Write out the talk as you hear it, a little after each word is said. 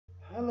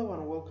Hello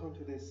and welcome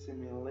to this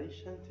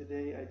simulation.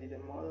 Today I did a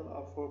model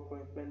of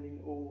 4-point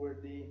bending over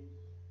the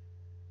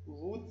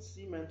wood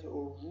cement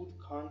or wood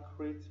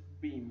concrete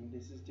beam.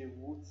 This is the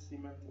wood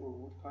cement or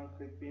wood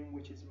concrete beam,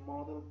 which is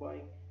modeled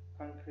by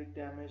concrete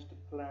damaged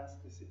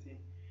plasticity.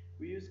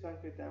 We use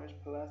concrete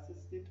damaged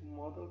plasticity to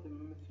model the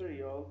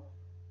material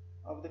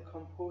of the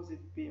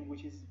composite beam,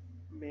 which is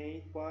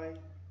made by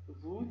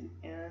wood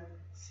and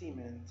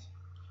cement.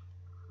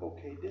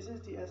 Okay, this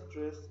is the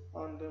stress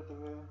under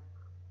the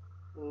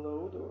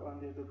load or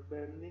under the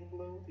bending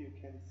load. You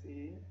can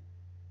see,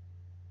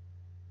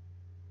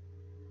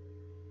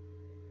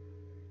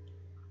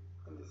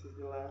 and this is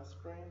the last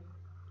frame,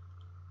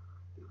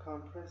 the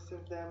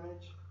compressive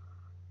damage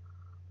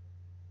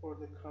or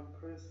the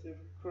compressive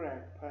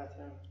crack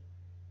pattern,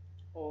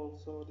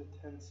 also the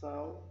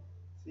tensile.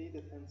 See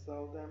the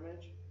tensile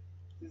damage.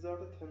 These are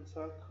the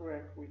tensile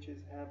crack which is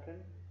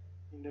happen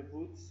in the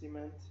wood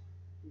cement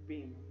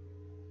beam.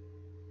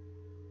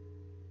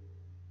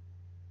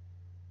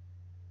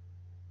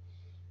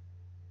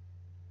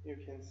 You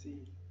can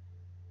see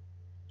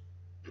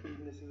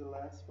this is the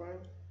last frame,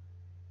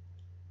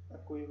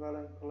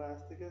 equivalent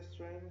plastic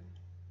strain,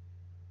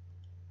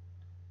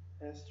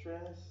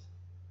 stress,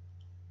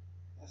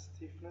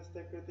 stiffness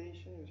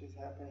degradation which is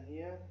happening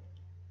here,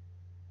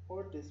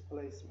 or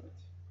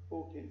displacement.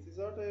 Okay, these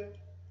are the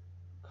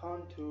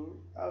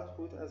contour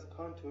output as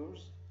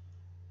contours,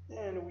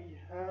 and we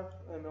have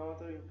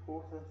another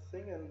important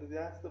thing, and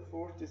that's the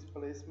force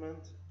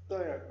displacement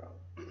diagram.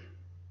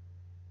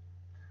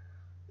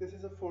 This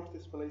is a force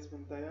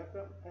displacement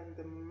diagram, and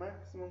the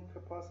maximum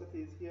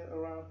capacity is here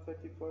around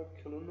 35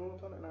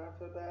 kilonewton, and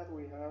after that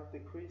we have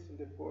decrease in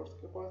the force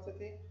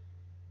capacity,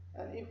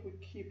 and if we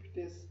keep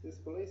this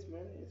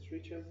displacement, it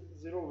reaches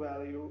zero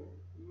value,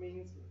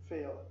 means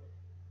fail.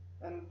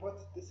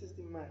 But this is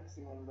the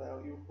maximum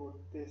value for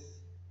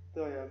this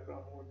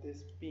diagram or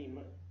this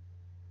beam.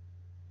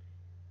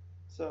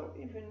 So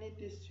if you need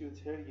this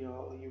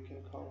tutorial, you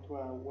can come to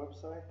our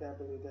website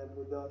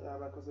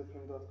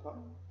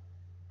www.abaqusfm.com,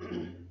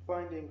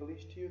 find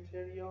English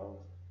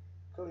tutorials,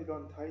 click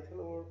on title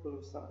or blue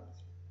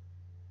signs.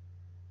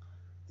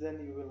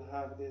 Then you will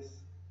have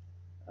this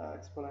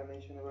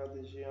explanation about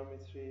the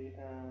geometry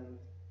and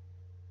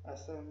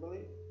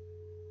assembly,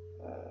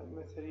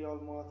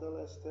 material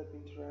model, step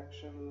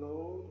interaction,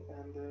 load,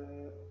 and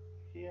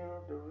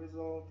here the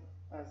result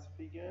as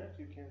figured.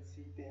 You can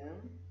see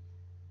them,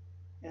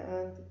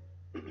 and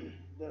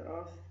there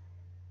are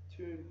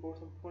two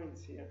important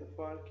points here. The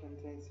file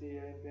contains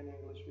here an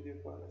English video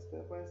file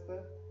step by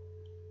step,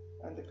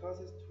 and the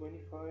cost is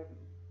 25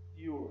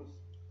 euros.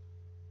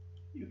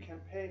 You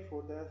can pay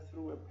for that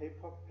through a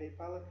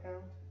PayPal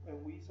account, a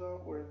Visa,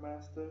 or a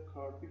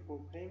MasterCard. Before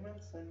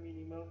payment, send me an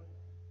email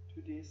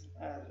to this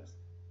address.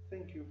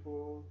 Thank you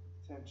for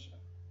attention.